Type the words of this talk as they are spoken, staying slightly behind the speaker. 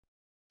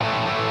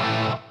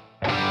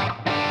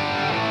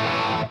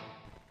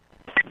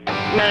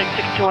Paramedic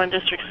 621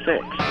 District 6.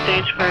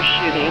 Stage 1st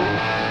shooting.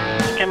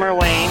 Skimmer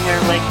Wayne near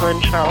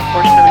Lakeland, Charles,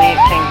 478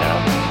 Tango.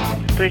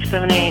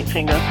 378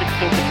 Tango,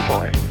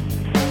 1654.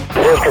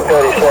 District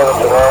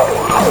 87 around.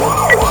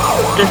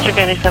 District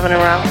 87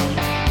 around.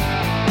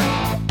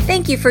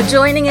 Thank you for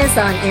joining us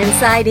on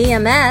Inside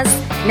EMS.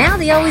 Now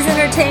the always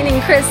entertaining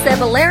Chris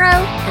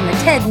Cebollero and the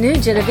Ted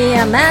Nugent of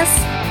EMS,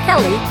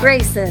 Kelly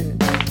Grayson.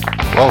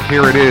 Well,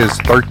 here it is,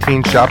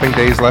 13 shopping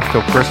days left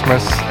till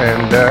Christmas,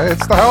 and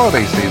it's the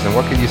holiday season.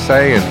 What can you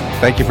say? And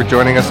thank you for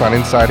joining us on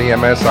Inside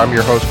EMS. I'm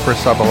your host,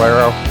 Chris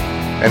Cebollero,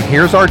 and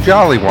here's our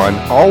jolly one,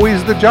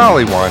 always the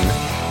jolly one,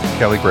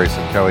 Kelly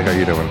Grayson. Kelly, how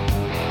you doing?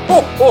 Ho,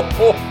 ho,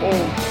 ho, ho.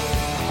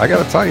 I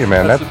gotta tell you,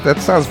 man,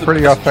 that sounds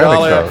pretty authentic,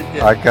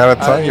 though. I gotta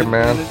tell you,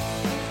 man.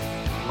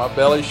 My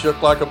belly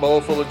shook like a bowl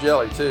full of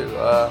jelly, too.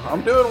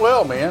 I'm doing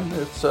well, man.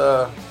 It's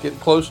getting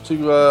close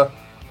to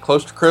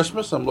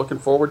Christmas. I'm looking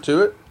forward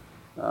to it.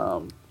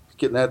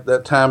 Getting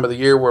that time of the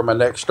year where my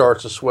neck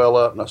starts to swell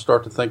up and I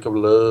start to think of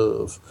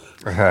love.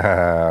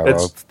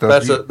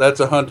 That's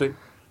a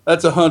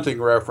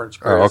hunting reference,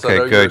 Chris. Oh,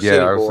 okay, good.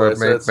 Yeah,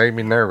 it made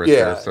me nervous.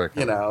 Yeah, for a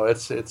second. you know,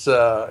 it's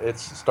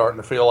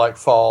starting to feel like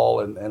fall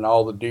and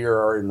all the deer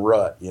are in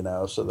rut. You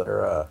know, so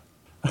they're.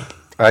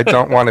 I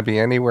don't want to be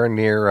anywhere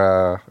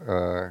near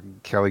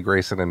Kelly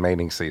Grayson in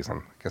mating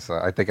season because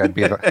I think I'd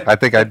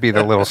be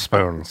the little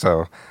spoon.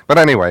 So, but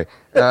anyway.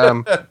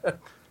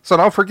 So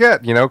don't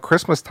forget,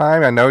 Christmas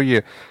time. I know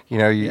you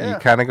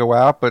kind of go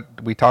out,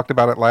 but we talked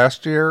about it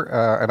last year,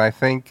 and I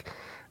think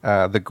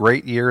the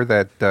great year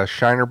that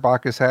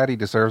Shinerbach has had, he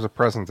deserves a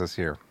present this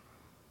year.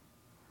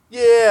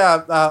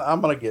 Yeah,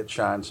 I'm gonna get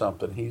Shine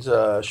something.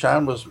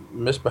 Shine was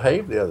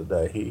misbehaved the other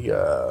day.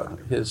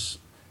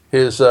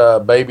 His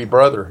baby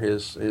brother,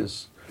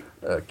 his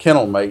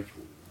kennel mate,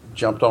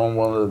 jumped on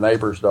one of the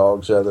neighbor's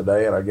dogs the other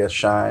day, and I guess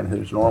Shine,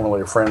 who's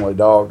normally a friendly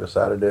dog,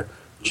 decided to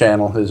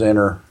channel his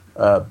inner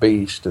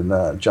beast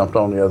and jumped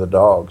on the other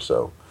dog.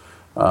 So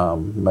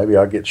maybe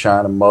I'll get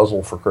Shine a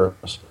muzzle for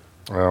Christmas.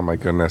 Oh my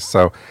goodness!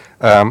 So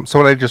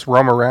they just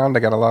roam around? They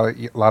got a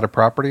lot of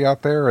property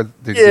out there, or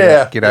did you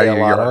get out of your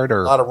yard?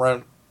 Or a lot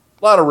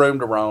of room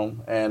to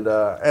roam, and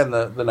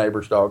the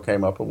neighbor's dog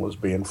came up and was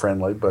being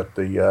friendly, but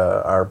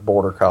our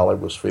border collie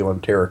was feeling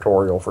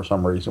territorial for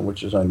some reason,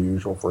 which is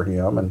unusual for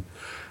him.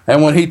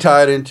 And when he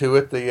tied into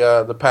it,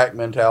 the pack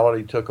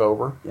mentality took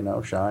over.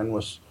 Shine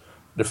was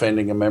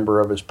defending a member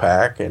of his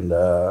pack, and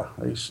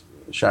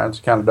Shine's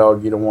the kind of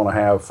dog you don't want to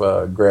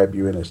have grab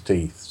you in his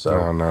teeth.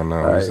 So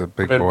no, he's a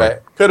big boy.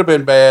 Could have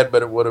been bad,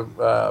 but it would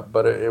have,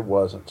 but it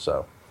wasn't.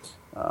 So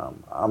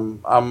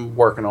I'm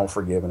working on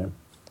forgiving him.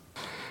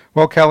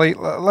 Well, Kelly,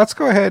 let's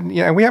go ahead.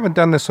 We haven't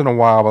done this in a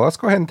while, but let's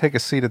go ahead and take a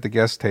seat at the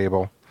guest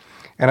table.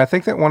 And I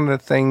think that one of the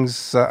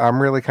things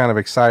I'm really kind of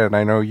excited, and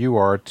I know you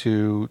are,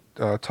 to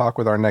talk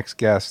with our next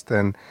guest.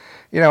 And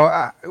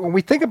when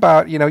we think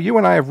about, you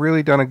and I have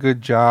really done a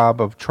good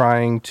job of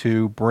trying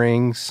to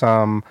bring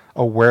some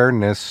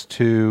awareness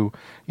to,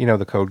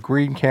 the Code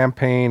Green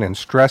campaign and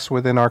stress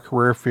within our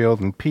career field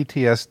and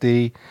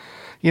PTSD.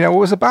 It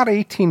was about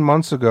 18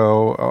 months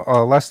ago,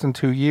 less than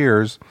 2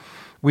 years,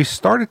 we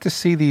started to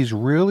see these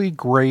really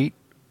great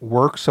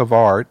works of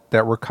art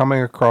that were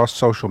coming across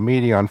social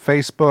media on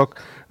Facebook.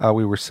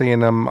 We were seeing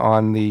them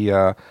on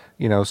the,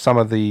 some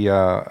of the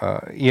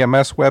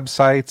EMS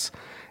websites.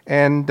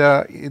 And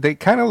they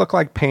kind of look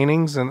like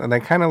paintings, and they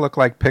kind of look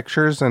like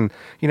pictures, and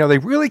they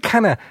really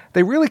kind of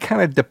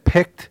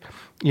depict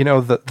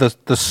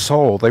the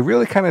soul. They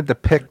really kind of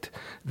depict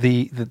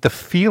the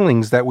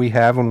feelings that we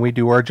have when we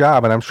do our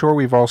job. And I'm sure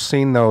we've all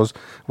seen those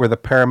where the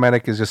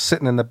paramedic is just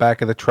sitting in the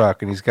back of the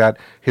truck and he's got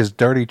his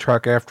dirty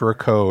truck after a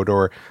code,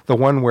 or the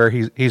one where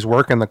he's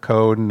working the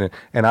code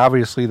and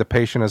obviously the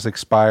patient has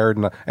expired,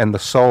 and the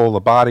soul,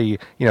 the body,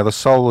 the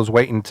soul is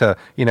waiting to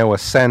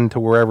ascend to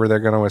wherever they're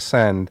going to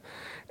ascend.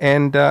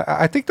 And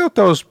I think that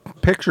those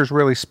pictures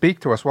really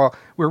speak to us. Well,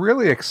 we're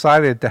really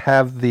excited to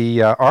have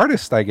the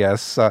artist, I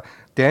guess,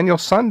 Daniel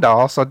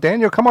Sundahl. So,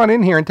 Daniel, come on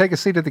in here and take a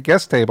seat at the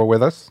guest table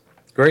with us.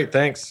 Great,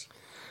 thanks.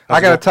 I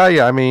got to tell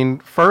you,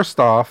 first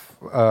off,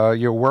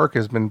 your work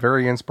has been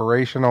very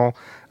inspirational.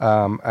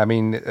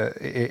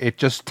 It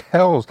just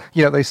tells,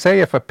 they say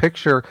if a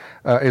picture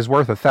is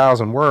worth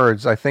 1,000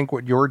 words, I think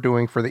what you're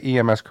doing for the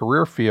EMS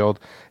career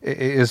field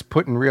is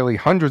putting really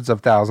hundreds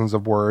of thousands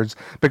of words,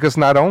 because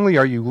not only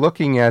are you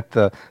looking at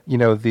the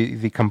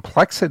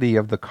complexity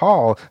of the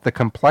call, the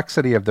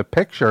complexity of the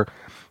picture,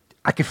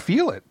 I could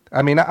feel it.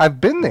 I've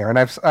been there and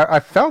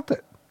I've felt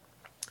it.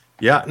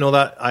 Yeah, no,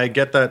 that I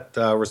get that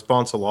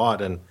response a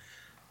lot, and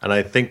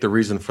I think the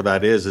reason for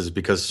that is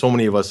because so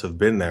many of us have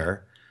been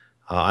there.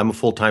 I'm a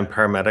full-time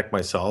paramedic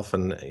myself,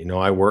 and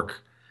I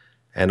work,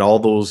 and all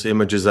those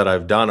images that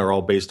I've done are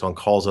all based on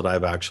calls that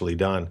I've actually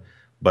done.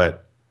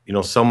 But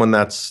someone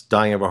that's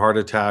dying of a heart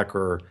attack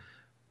or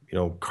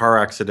car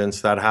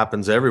accidents, that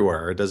happens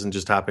everywhere. It doesn't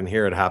just happen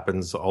here; it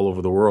happens all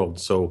over the world.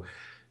 So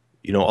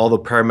all the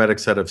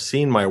paramedics that have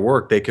seen my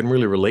work, they can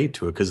really relate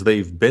to it because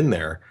they've been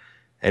there.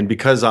 And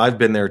because I've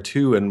been there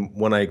too, and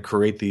when I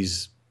create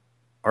these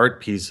art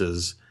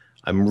pieces,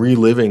 I'm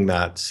reliving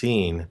that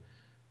scene.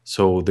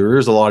 So there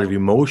is a lot of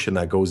emotion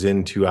that goes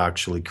into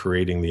actually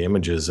creating the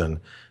images, and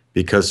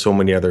because so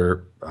many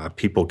other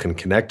people can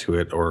connect to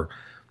it or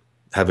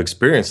have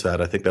experienced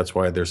that, I think that's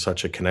why there's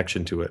such a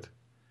connection to it.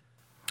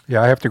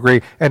 Yeah, I have to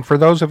agree. And for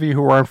those of you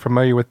who aren't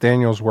familiar with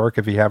Daniel's work,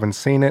 if you haven't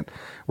seen it,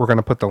 we're going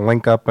to put the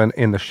link up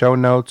in the show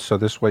notes. So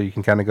this way you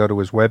can kind of go to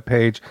his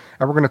webpage.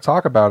 And we're going to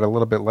talk about it a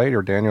little bit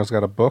later. Daniel's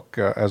got a book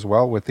as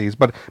well with these.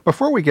 But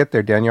before we get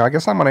there, Daniel, I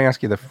guess I'm going to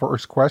ask you the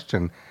first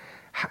question.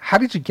 How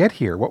did you get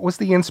here? What was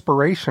the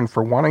inspiration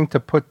for wanting to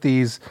put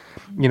these,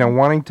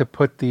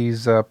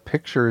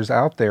 pictures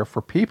out there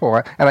for people?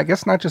 And I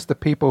guess not just the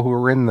people who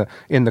are in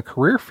the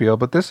career field,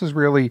 but this is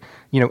really,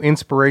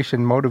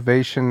 inspiration,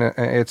 motivation.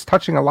 It's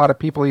touching a lot of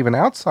people even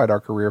outside our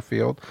career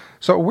field.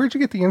 So where'd you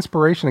get the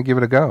inspiration to give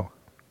it a go?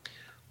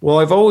 Well,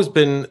 I've always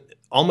been,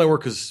 all my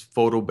work is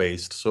photo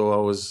based. So I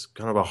was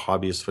kind of a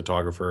hobbyist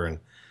photographer and,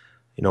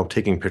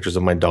 taking pictures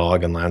of my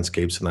dog and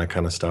landscapes and that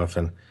kind of stuff.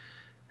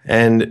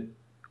 And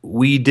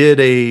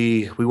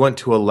we went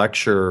to a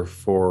lecture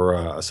for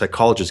a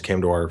psychologist came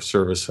to our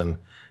service and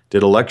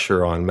did a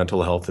lecture on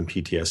mental health and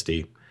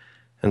PTSD.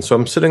 And so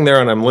I'm sitting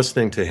there and I'm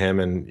listening to him,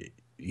 and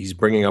he's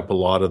bringing up a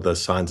lot of the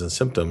signs and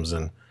symptoms.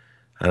 And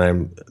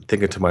I'm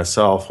thinking to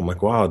myself, I'm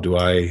like, wow,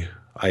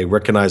 I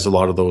recognize a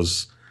lot of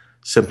those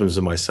symptoms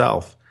in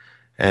myself.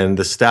 And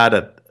the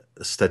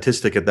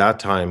statistic at that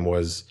time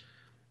was,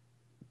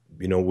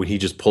 when he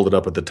just pulled it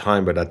up at the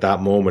time, but at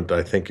that moment,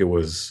 I think it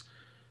was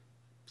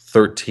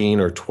 13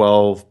 or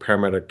 12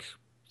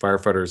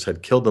 firefighters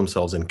had killed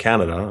themselves in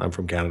Canada. I'm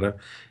from Canada,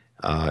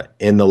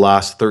 in the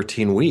last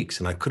 13 weeks.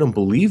 And I couldn't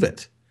believe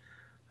it.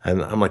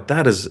 And I'm like,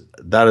 that is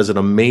an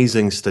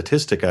amazing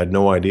statistic. I had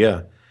no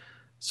idea.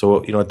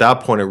 So, at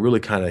that point, it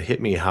really kind of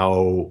hit me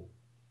how,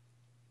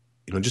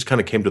 just kind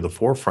of came to the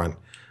forefront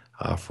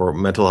for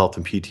mental health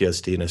and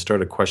PTSD. And I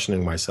started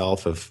questioning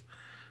myself if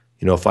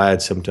I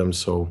had symptoms.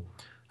 So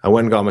I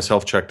went and got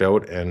myself checked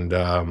out.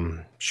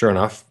 And sure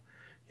enough,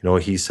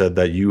 he said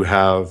that you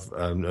have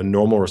a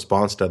normal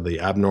response to the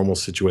abnormal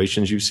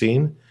situations you've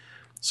seen.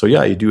 So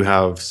yeah, you do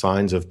have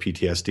signs of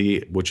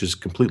PTSD, which is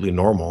completely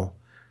normal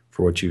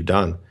for what you've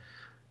done.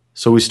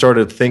 So I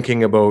started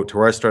thinking about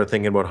how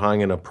I'm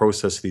going to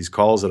process these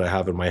calls that I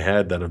have in my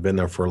head that have been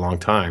there for a long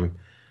time.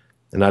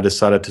 And I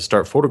decided to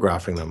start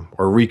photographing them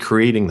or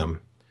recreating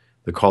them,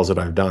 the calls that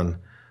I've done.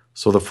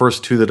 So the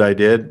first two that I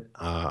did,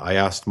 I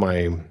asked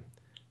my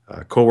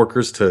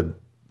coworkers to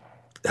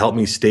help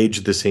me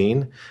stage the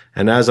scene.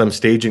 And as I'm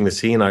staging the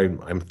scene,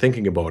 I'm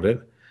thinking about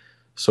it.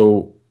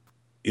 So,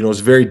 it's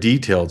very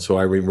detailed. So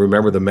I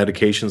remember the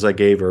medications I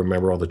gave. I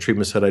remember all the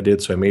treatments that I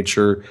did. So I made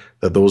sure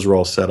that those were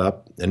all set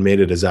up and made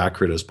it as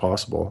accurate as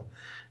possible.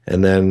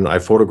 And then I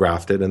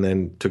photographed it and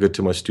then took it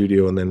to my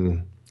studio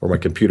or my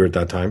computer at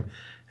that time,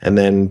 and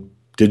then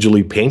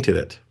digitally painted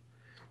it.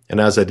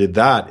 And as I did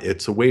that,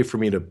 it's a way for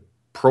me to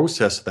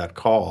process that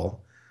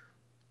call.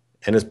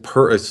 And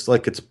it's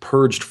like it's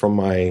purged from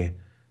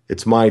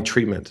it's my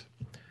treatment.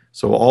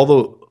 So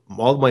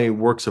all my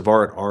works of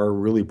art are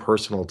really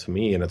personal to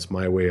me, and it's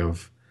my way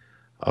of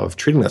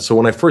treating that. So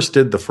when I first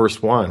did the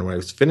first one, when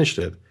I finished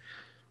it,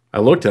 I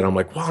looked at it, I'm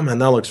like, wow, man,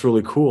 that looks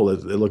really cool.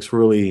 It's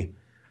really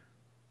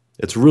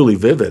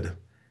vivid.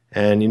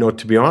 And,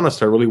 to be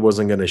honest, I really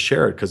wasn't going to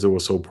share it because it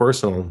was so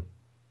personal.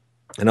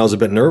 And I was a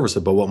bit nervous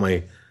about what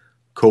my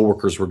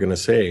coworkers were going to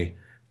say,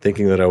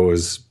 thinking that I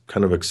was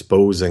kind of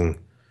exposing,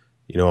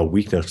 a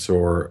weakness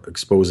or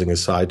exposing a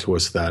side to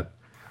us that,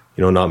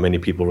 not many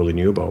people really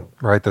knew about.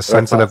 Right, the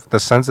sensitive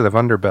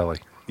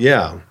underbelly.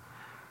 Yeah,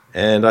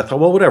 and I thought,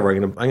 well, whatever.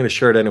 I'm gonna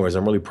share it anyways.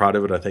 I'm really proud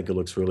of it. I think it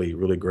looks really,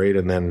 really great.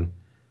 And then,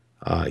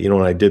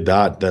 when I did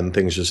that, then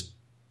things just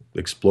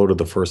exploded.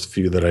 The first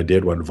few that I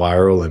did went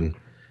viral, and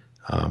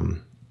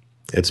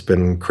it's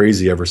been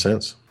crazy ever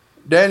since.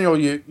 Daniel,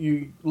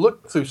 you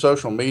look through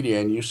social media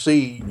and you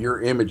see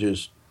your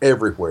images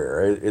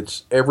everywhere.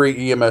 It's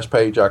every EMS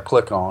page I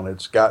click on.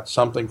 It's got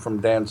something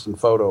from Danson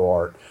Photo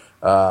Art.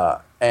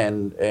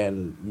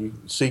 And you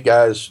see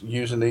guys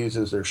using these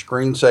as their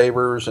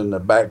screensavers and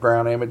the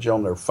background image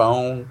on their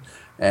phone,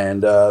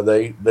 and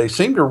they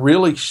seem to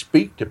really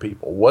speak to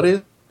people. What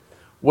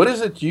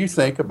is it you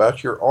think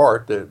about your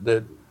art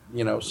that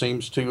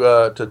seems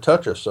to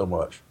touch us so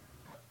much?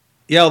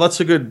 Yeah, that's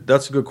a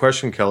good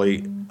question,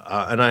 Kelly.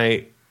 And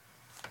I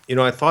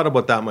thought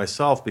about that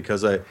myself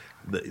because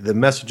the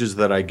messages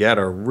that I get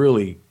are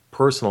really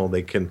personal.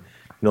 They can,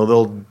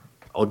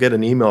 I'll get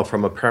an email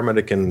from a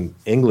paramedic in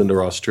England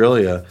or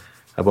Australia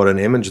about an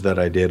image that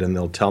I did, and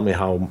they'll tell me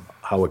how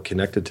it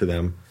connected to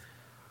them.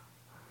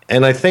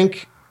 And I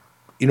think,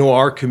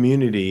 our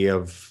community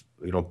of,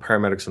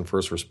 paramedics and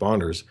first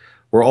responders,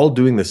 we're all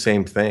doing the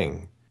same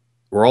thing.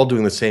 We're all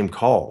doing the same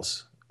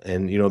calls.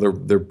 And,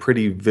 they're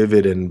pretty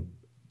vivid and,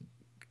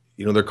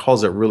 they're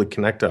calls that really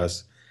connect to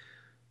us.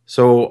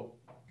 So,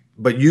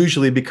 but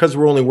usually because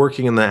we're only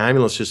working in the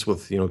ambulance just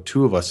with,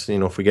 two of us,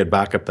 if we get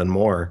backup, then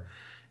more.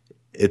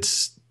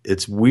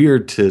 It's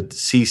weird to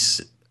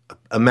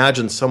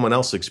imagine someone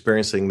else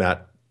experiencing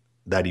that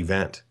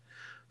event.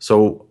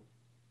 So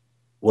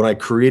when I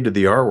created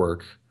the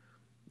artwork,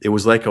 it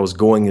was like I was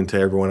going into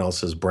everyone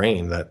else's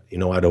brain that,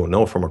 I don't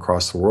know, from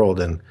across the world.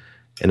 And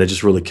it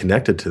just really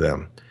connected to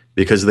them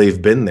because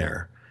they've been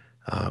there.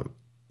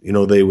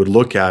 They would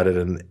look at it,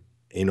 and,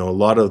 a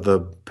lot of the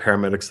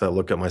paramedics that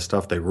look at my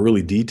stuff, they're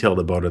really detailed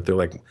about it. They're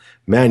like,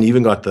 man, you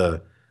even got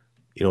the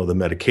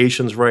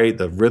medications right.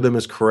 The rhythm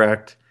is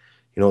correct.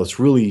 It's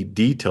really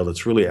detailed.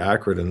 It's really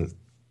accurate. And,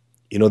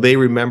 they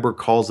remember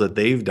calls that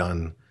they've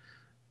done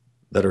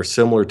that are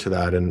similar to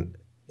that. And,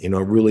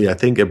 really, I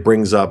think it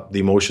brings up the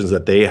emotions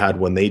that they had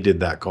when they did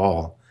that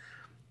call.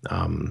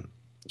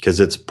 Because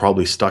it's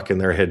probably stuck in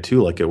their head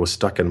too, like it was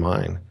stuck in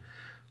mine.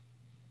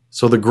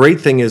 So the great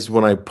thing is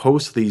when I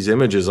post these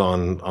images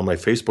on my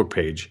Facebook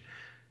page,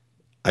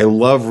 I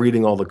love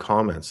reading all the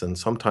comments. And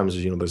sometimes,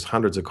 there's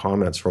hundreds of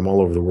comments from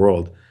all over the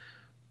world,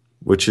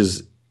 which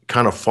is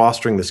kind of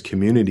fostering this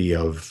community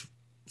of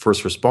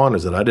first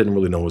responders that I didn't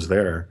really know was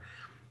there.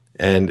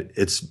 And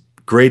it's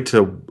great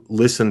to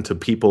listen to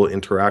people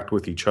interact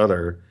with each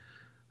other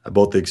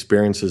about the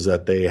experiences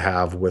that they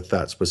have with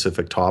that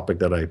specific topic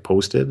that I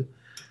posted.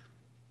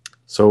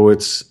 So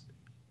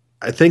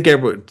I think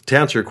to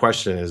answer your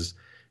question is,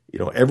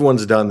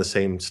 everyone's done the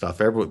same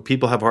stuff.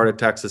 People have heart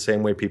attacks the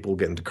same way. People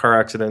get into car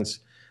accidents.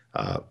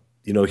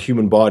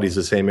 Human body's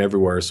the same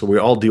everywhere. So we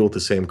all deal with the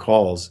same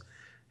calls.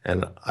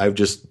 And I've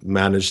just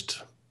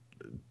managed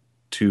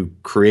to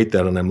create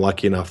that. And I'm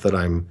lucky enough that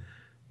I'm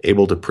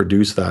able to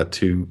produce that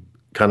to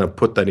kind of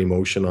put that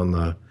emotion on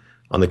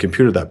the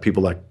computer that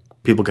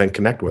people can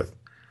connect with.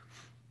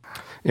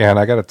 Yeah, and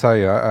I got to tell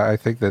you, I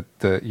think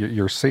that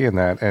you're seeing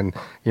that, and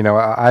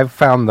I've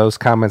found those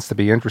comments to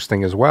be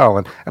interesting as well.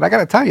 And I got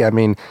to tell you, I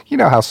mean, you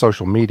know how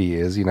social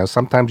media is.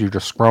 Sometimes you're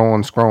just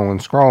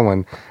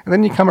scrolling, and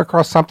then you come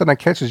across something that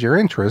catches your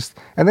interest,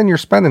 and then you're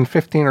spending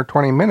 15 or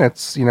 20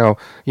 minutes,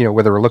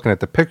 whether we're looking at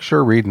the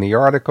picture, reading the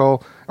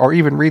article, or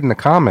even reading the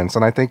comments.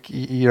 And I think,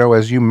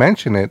 as you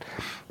mention it,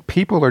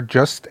 people are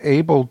just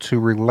able to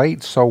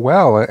relate so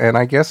well. And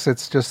I guess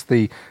it's just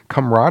the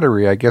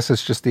camaraderie. I guess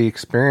it's just the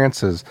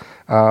experiences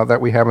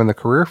that we have in the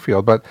career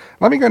field. But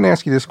let me go and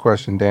ask you this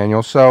question,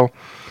 Daniel. So,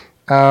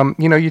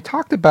 you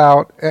talked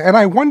about, and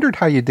I wondered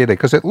how you did it,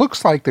 because it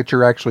looks like that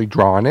you're actually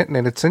drawing it.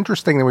 And it's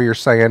interesting the way you're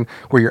saying,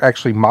 where you're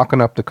actually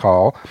mocking up the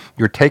call,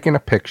 you're taking a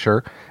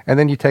picture, and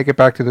then you take it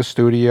back to the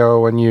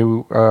studio and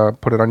you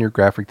put it on your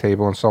graphic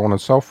table and so on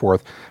and so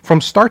forth. From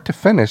start to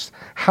finish,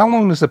 how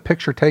long does a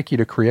picture take you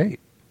to create?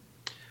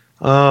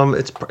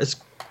 It's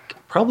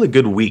probably a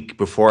good week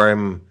before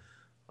I'm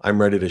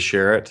ready to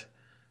share it.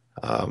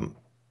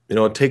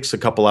 It takes a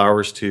couple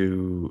hours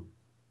to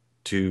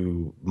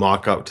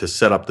mock up, to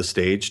set up the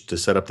stage, to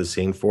set up the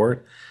scene for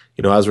it.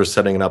 As we're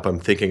setting it up, I'm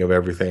thinking of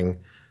everything.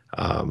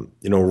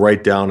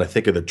 Write down. I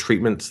think of the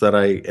treatments that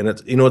and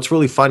it's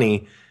really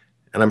funny,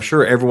 and I'm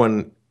sure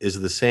everyone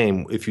is the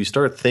same. If you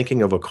start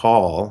thinking of a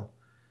call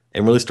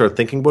and really start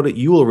thinking about it,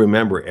 you will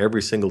remember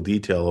every single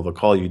detail of a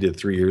call you did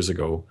 3 years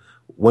ago.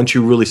 Once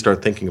you really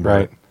start thinking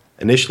about it,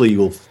 initially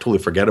you'll totally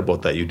forget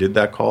about that. You did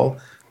that call,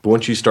 but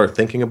once you start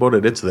thinking about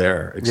it, it's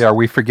there. Are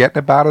we forgetting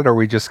about it, or are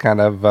we just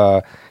kind of,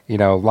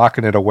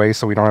 locking it away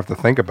so we don't have to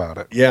think about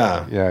it?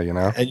 Yeah. Yeah,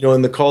 And,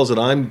 in the calls that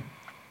I'm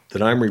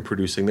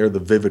reproducing, they're the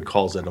vivid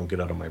calls that don't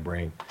get out of my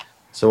brain.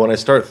 So when I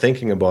start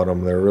thinking about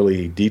them, they're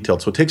really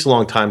detailed. So it takes a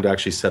long time to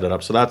actually set it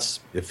up. So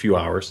that's a few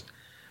hours.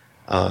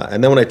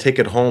 And then when I take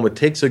it home, it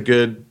takes a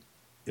good,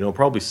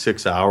 probably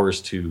 6 hours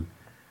to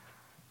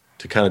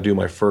kind of do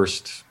my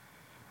first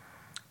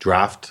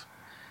draft.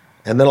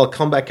 And then I'll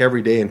come back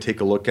every day and take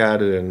a look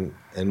at it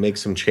and make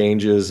some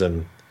changes.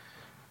 And,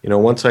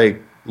 once I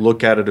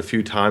look at it a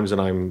few times and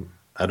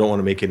I don't want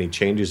to make any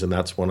changes, and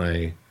that's when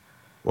I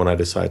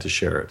decide to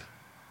share it.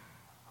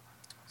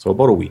 So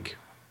about a week.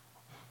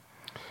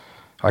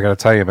 I got to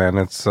tell you, man,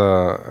 it's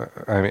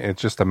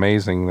just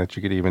amazing that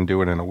you could even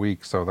do it in a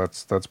week. So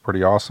that's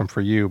pretty awesome for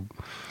you.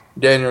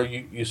 Daniel,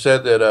 you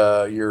said that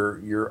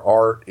your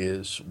art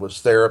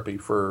was therapy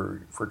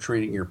for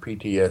treating your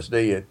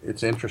PTSD.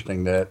 It's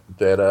interesting that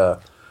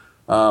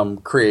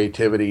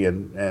creativity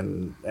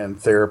and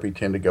therapy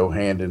tend to go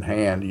hand in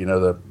hand.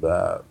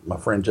 My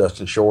friend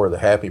Justin Shore, the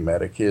Happy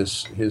Medic,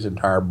 his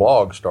entire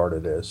blog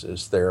started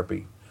as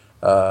therapy,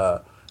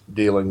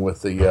 dealing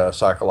with the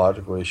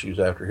psychological issues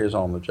after his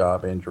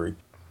on-the-job injury.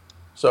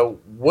 So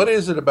what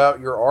is it about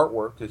your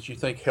artwork that you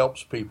think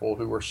helps people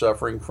who are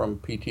suffering from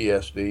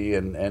PTSD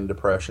and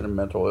depression and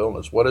mental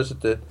illness? What is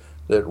it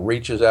that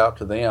reaches out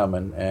to them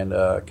and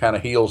kind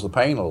of heals the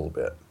pain a little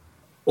bit?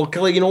 Well,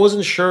 Kelly, I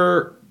wasn't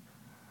sure.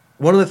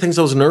 One of the things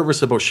I was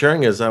nervous about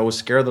sharing is I was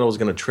scared that I was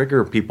going to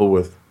trigger people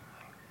with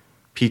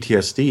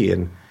PTSD.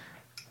 And,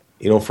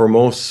 for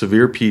most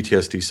severe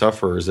PTSD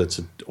sufferers, it's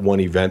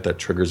one event that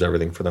triggers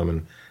everything for them.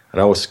 And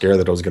I was scared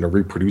that I was going to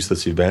reproduce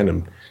this event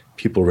and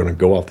people were going to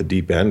go off the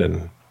deep end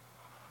and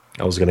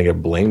I was going to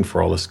get blamed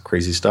for all this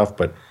crazy stuff.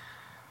 But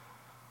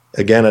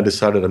again, I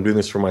decided I'm doing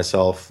this for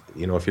myself.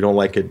 If you don't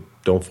like it,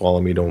 don't follow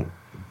me. Don't,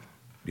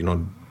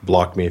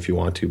 block me if you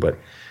want to. But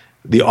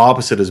the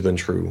opposite has been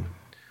true.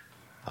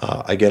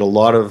 I get a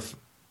lot of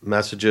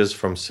messages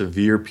from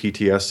severe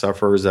PTS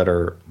sufferers that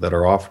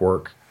are off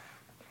work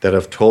that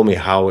have told me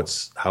how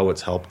it's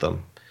helped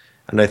them.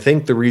 And I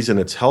think the reason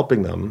it's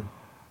helping them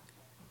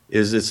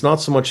is it's not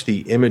so much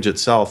the image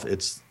itself,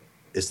 it's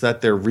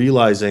that they're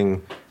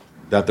realizing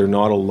that they're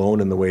not alone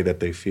in the way that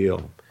they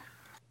feel.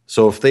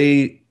 So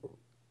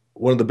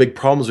one of the big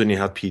problems when you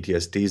have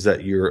PTSD is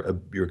that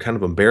you're kind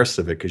of embarrassed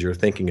of it because you're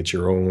thinking it's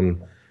your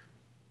own,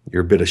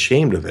 you're a bit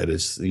ashamed of it.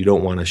 You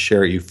don't want to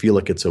share it. You feel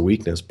like it's a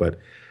weakness. But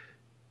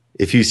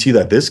if you see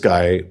that this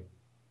guy,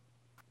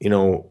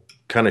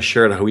 kind of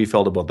shared how he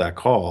felt about that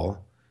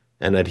call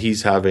and that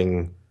he's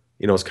having,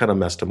 it's kind of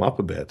messed him up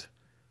a bit.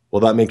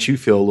 Well, that makes you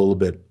feel a little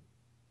bit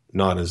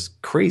not as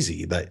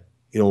crazy that,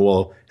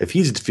 well, if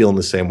he's feeling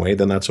the same way,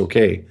 then that's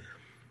okay.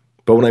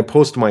 But when I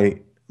post my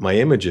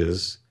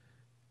images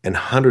and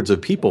hundreds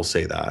of people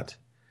say that,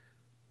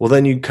 well,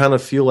 then you kind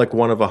of feel like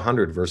one of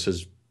 100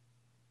 versus,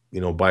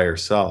 by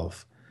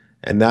yourself.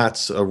 And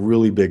that's a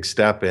really big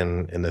step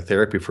in the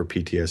therapy for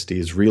PTSD,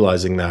 is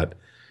realizing that,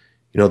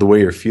 the way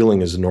you're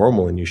feeling is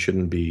normal and you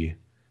shouldn't be.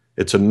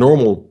 It's a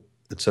normal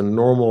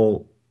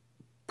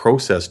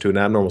process to an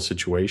abnormal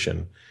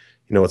situation.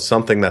 It's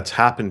something that's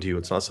happened to you.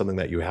 It's not something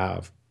that you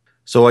have.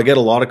 So I get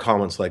a lot of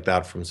comments like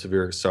that from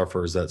severe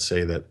sufferers that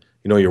say that,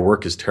 your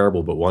work is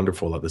terrible but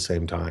wonderful at the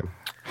same time.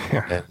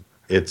 Yeah. And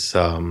it's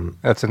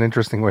that's an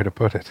interesting way to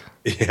put it.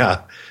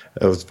 Yeah.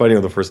 It was funny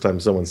the first time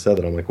someone said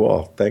that. I'm like,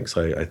 well, thanks,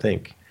 I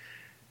think.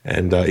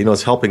 And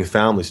it's helping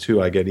families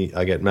too. I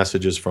get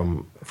messages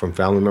from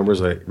family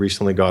members. I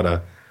recently got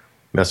a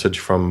message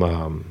from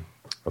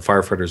a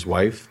firefighter's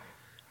wife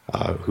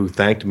who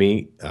thanked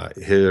me.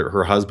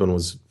 Her husband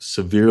was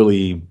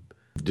severely,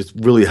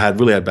 really had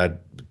bad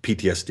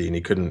PTSD, and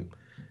he couldn't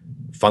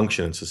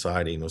function in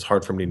society. And it was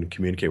hard for him to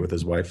communicate with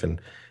his wife.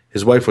 And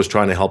his wife was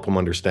trying to help him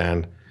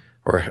understand,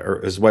 or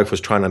his wife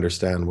was trying to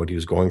understand what he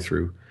was going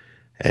through.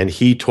 And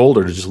he told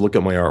her to just look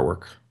at my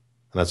artwork.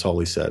 And that's all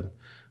he said.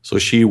 So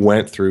she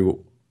went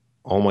through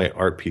all my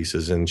art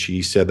pieces, and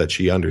she said that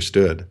she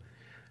understood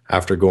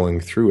after going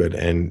through it.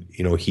 And,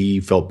 he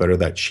felt better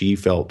that she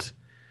felt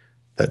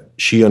that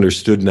she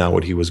understood now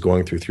what he was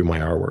going through my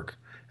artwork.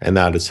 And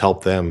that has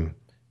helped them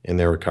in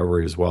their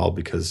recovery as well,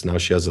 because now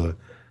she has a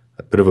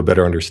bit of a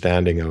better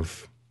understanding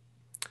of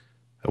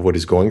what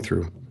he's going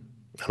through.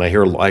 And I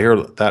hear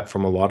that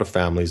from a lot of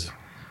families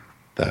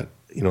that,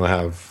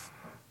 have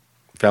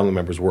family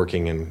members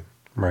working in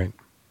right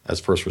as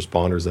first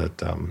responders,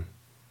 that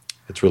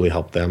it's really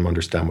helped them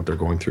understand what they're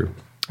going through.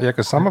 Yeah,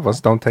 because some of us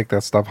don't take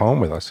that stuff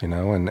home with us,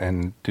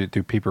 and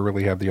do people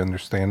really have the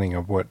understanding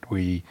of what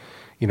we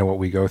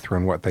go through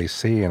and what they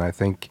see? And I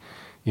think,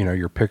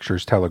 your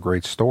pictures tell a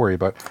great story.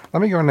 But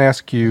let me go and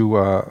ask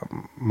you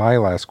my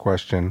last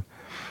question.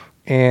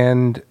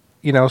 And,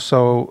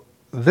 so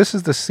this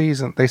is the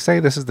season. They say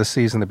this is the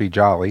season to be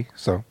jolly.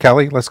 So,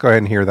 Kelly, let's go ahead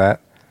and hear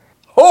that.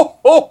 Ho,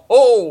 ho,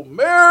 ho!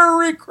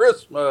 Merry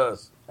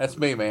Christmas! That's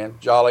me, man.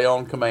 Jolly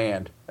on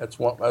command. That's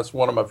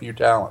one of my few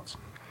talents.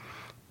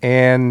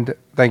 And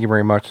thank you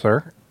very much,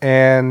 sir.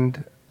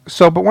 And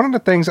so, but one of the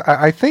things,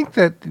 I think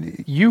that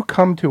you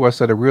come to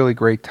us at a really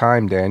great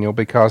time, Daniel,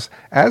 because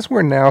as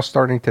we're now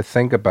starting to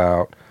think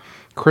about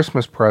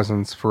Christmas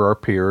presents for our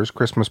peers,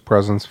 Christmas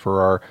presents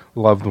for our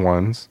loved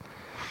ones,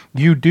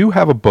 you do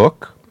have a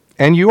book,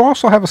 and you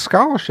also have a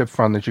scholarship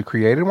fund that you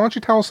created. Why don't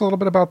you tell us a little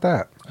bit about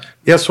that?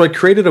 Yeah, so I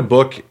created a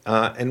book,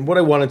 and what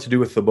I wanted to do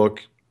with the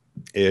book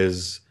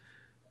is,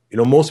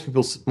 most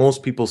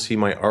people see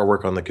my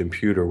artwork on the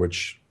computer,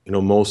 which,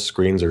 most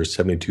screens are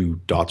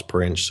 72 dots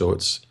per inch, so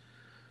it's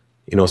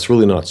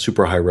really not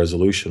super high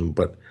resolution.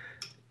 But,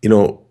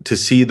 to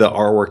see the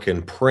artwork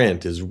in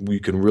print is,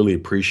 you can really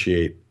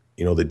appreciate,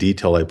 the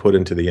detail I put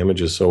into the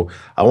images. So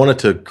I wanted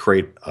to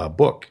create a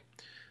book.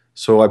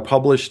 So I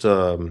published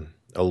a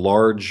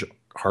large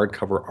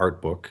hardcover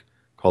art book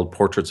called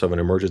Portraits of an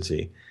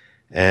Emergency.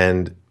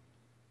 And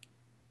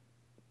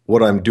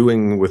what I'm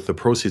doing with the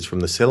proceeds from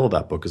the sale of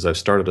that book is I've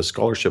started a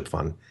scholarship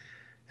fund.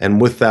 And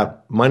with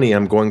that money,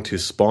 I'm going to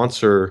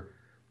sponsor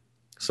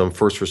some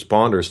first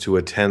responders to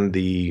attend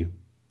the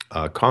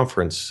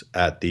conference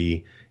at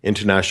the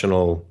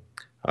International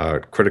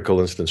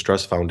Critical Incident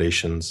Stress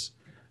Foundation's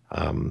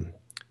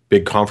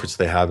big conference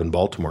they have in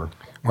Baltimore.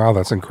 Wow,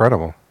 that's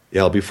incredible.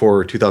 Yeah,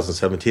 before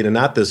 2017. And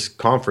at this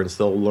conference,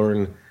 they'll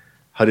learn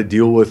how to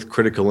deal with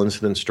critical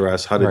incident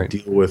stress, how to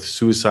deal with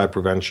suicide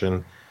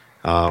prevention,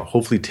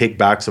 hopefully take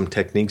back some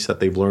techniques that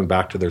they've learned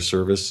back to their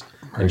service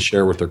and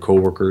share with their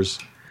coworkers.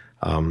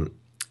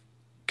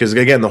 Because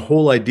again, the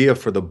whole idea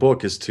for the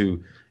book is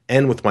to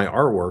end with my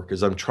artwork,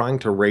 is I'm trying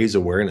to raise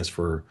awareness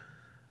for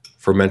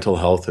mental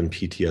health and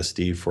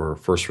PTSD for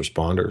first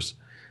responders.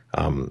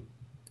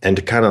 And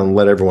to kind of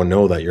let everyone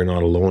know that you're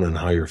not alone in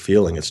how you're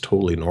feeling. It's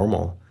totally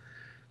normal.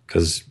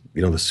 Because,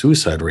 the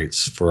suicide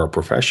rates for our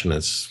profession,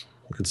 it's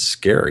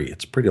scary.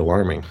 It's pretty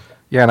alarming.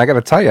 Yeah, and I got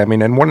to tell you,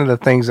 and one of the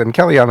things, and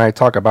Kelly and I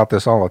talk about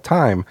this all the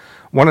time,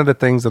 one of the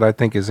things that I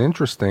think is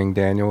interesting,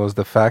 Daniel, is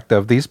the fact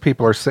of these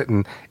people are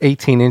sitting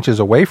 18 inches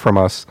away from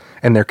us,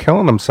 and they're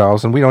killing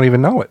themselves, and we don't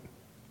even know it.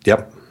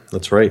 Yep,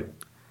 that's right.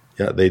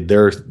 yeah,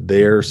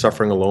 they're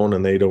suffering alone,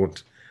 and they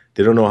don't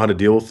know how to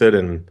deal with it.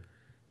 And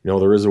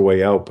there is a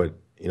way out, but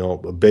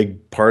a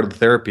big part of the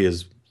therapy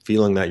is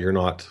feeling that you're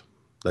not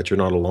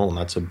alone.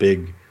 That's a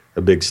big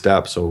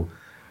step. So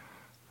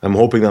I'm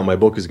hoping that my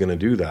book is going to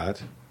do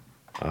that,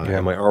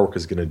 and my artwork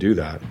is going to do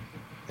that.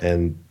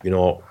 And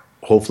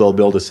hopefully I'll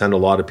be able to send a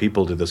lot of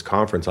people to this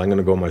conference. I'm going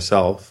to go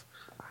myself.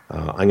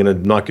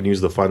 I'm not going to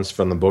use the funds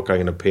from the book. I'm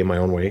going to pay my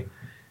own way,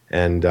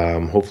 and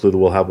hopefully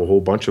we'll have a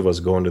whole bunch of us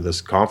going to this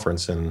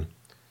conference, and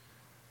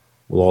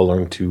we'll all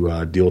learn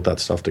to deal with that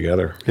stuff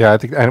together. Yeah, I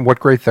think, and what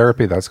great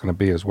therapy that's going to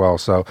be as well.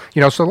 So,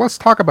 so let's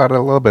talk about it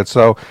a little bit.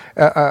 So,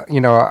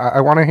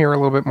 I want to hear a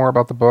little bit more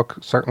about the book,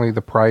 certainly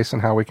the price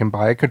and how we can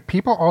buy it. Could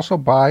people also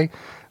buy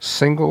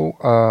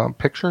single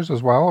pictures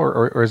as well,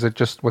 or is it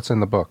just what's in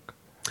the book?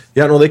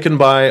 Yeah, no, they can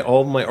buy,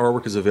 all my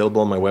artwork is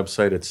available on my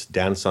website. It's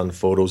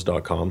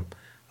dansunphotos.com.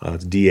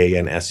 It's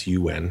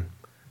DANSUN.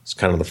 It's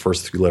kind of the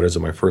first three letters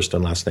of my first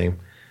and last name.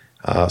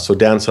 So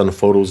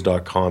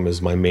dansunphotos.com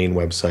is my main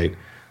website.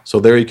 So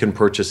there you can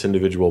purchase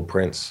individual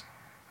prints.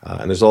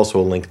 And there's also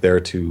a link there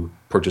to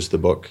purchase the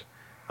book.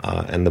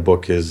 And the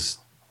book is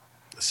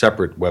a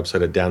separate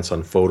website at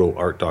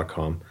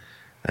dansunphotoart.com.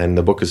 And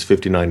the book is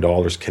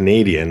 $59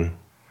 Canadian.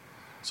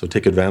 So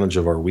take advantage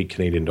of our weak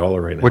Canadian dollar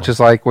right now. Which is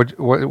like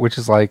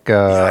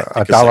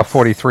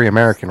 $1.43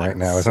 American right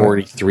now, isn't it?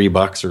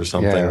 $43 or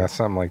something. Yeah,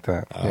 something like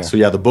that. So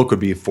the book would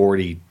be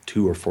 $42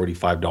 or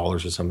 $45 or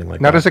something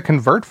like that. Now, does it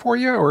convert for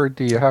you, or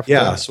do you have to?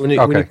 Yeah, so when you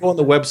go on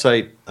the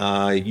website,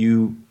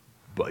 you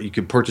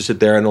can purchase it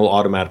there, and it'll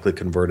automatically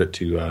convert it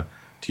to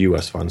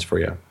U.S. funds for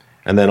you,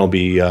 and then it'll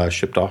be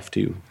shipped off to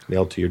you,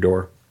 mailed to your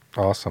door.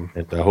 Awesome.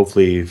 And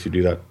hopefully, if you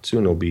do that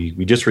soon, it'll be.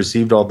 We just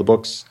received all the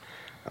books.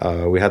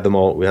 We had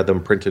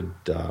them printed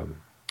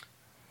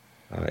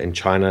in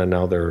China, and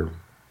now they're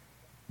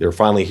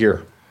finally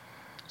here.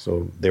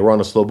 So they were on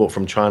a slow boat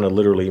from China,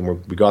 literally,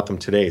 and we got them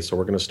today. So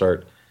we're going to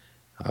start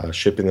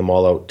shipping them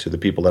all out to the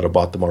people that have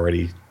bought them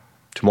already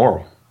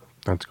tomorrow.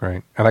 That's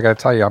great. And I got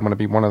to tell you, I'm going to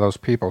be one of those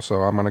people, so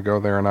I'm going to go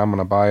there and I'm going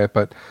to buy it.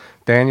 But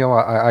Daniel,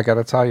 I got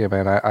to tell you,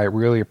 man, I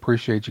really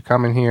appreciate you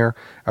coming here.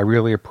 I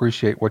really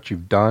appreciate what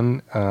you've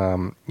done,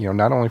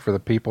 not only for the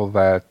people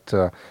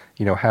that,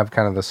 have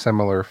kind of the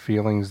similar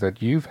feelings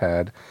that you've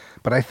had,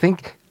 but I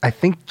think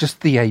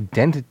just the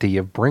identity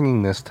of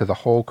bringing this to the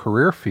whole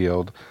career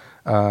field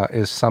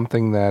is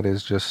something that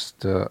is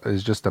just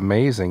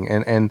amazing.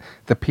 And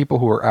the people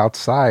who are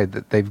outside,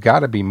 that they've got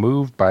to be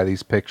moved by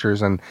these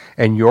pictures, and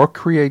your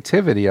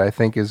creativity, I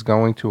think, is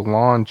going to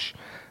launch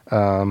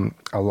a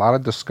lot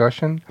of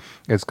discussion.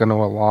 It's going to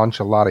launch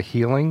a lot of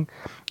healing.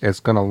 It's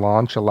going to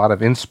launch a lot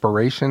of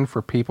inspiration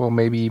for people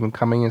maybe even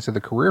coming into the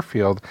career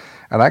field.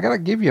 And I got to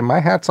give you, my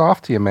hat's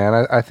off to you,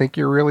 man. I think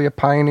you're really a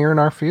pioneer in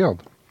our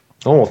field.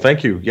 Oh, well,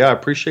 thank you. Yeah, I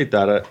appreciate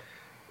that.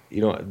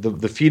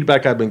 The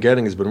feedback I've been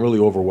getting has been really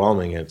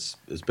overwhelming. It's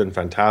been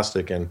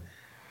fantastic. And,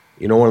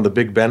 one of the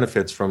big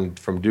benefits from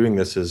doing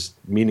this is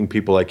meeting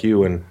people like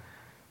you. And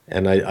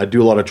I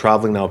do a lot of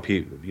traveling now.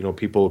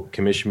 People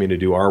commission me to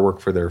do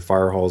artwork for their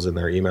fire halls and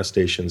their EMS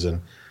stations.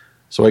 And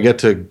so I get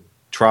to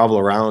travel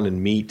around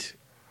and meet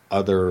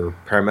other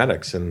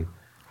paramedics, and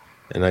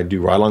I do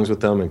ride-alongs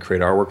with them and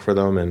create artwork for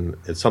them. And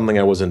it's something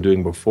I wasn't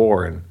doing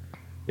before. And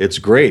it's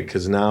great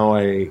because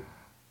now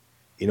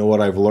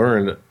what I've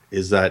learned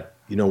is that,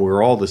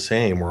 we're all the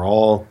same.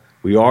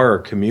 We are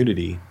a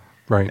community.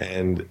 Right.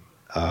 And,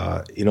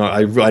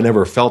 I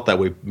never felt that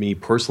way, me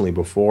personally,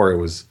 before. It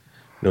was,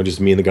 just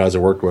me and the guys I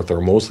worked with,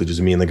 or mostly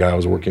just me and the guy I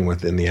was working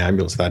with in the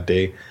ambulance that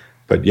day.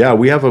 But yeah,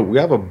 we have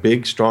a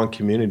big, strong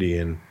community.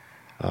 And,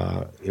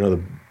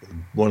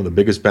 one of the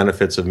biggest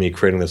benefits of me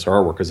creating this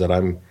artwork is that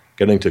I'm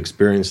getting to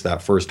experience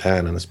that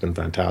firsthand, and it's been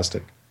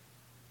fantastic.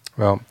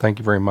 Well, thank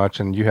you very much,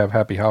 and you have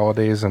happy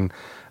holidays, and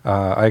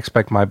I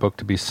expect my book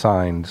to be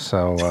signed,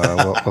 so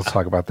let's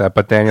talk about that.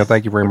 But Daniel,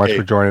 thank you very much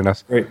for joining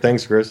us. Great,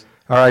 thanks, Chris.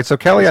 All right, so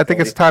Kelly, I think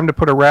it's time to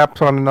put a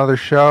wrap on another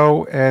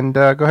show, and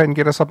go ahead and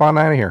get us up on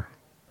out of here.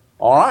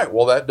 All right,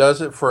 well, that does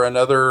it for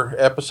another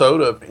episode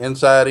of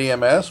Inside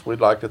EMS.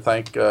 We'd like to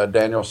thank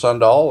Daniel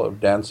Sundahl of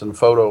Danson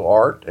Photo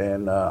Art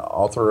and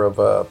author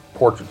of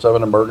Portraits of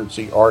an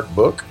Emergency Art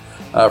book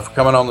for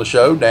coming on the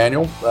show.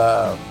 Daniel,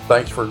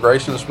 thanks for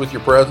gracing us with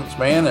your presence,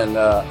 man, and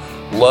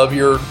love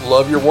your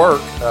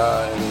work,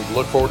 and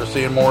look forward to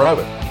seeing more of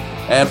it.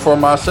 And for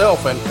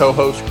myself and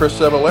co-host Chris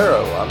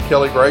Ceballero, I'm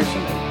Kelly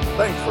Grayson, and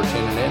thanks for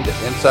tuning in to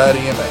Inside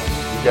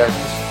EMS. You guys,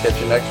 catch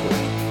you next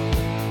week.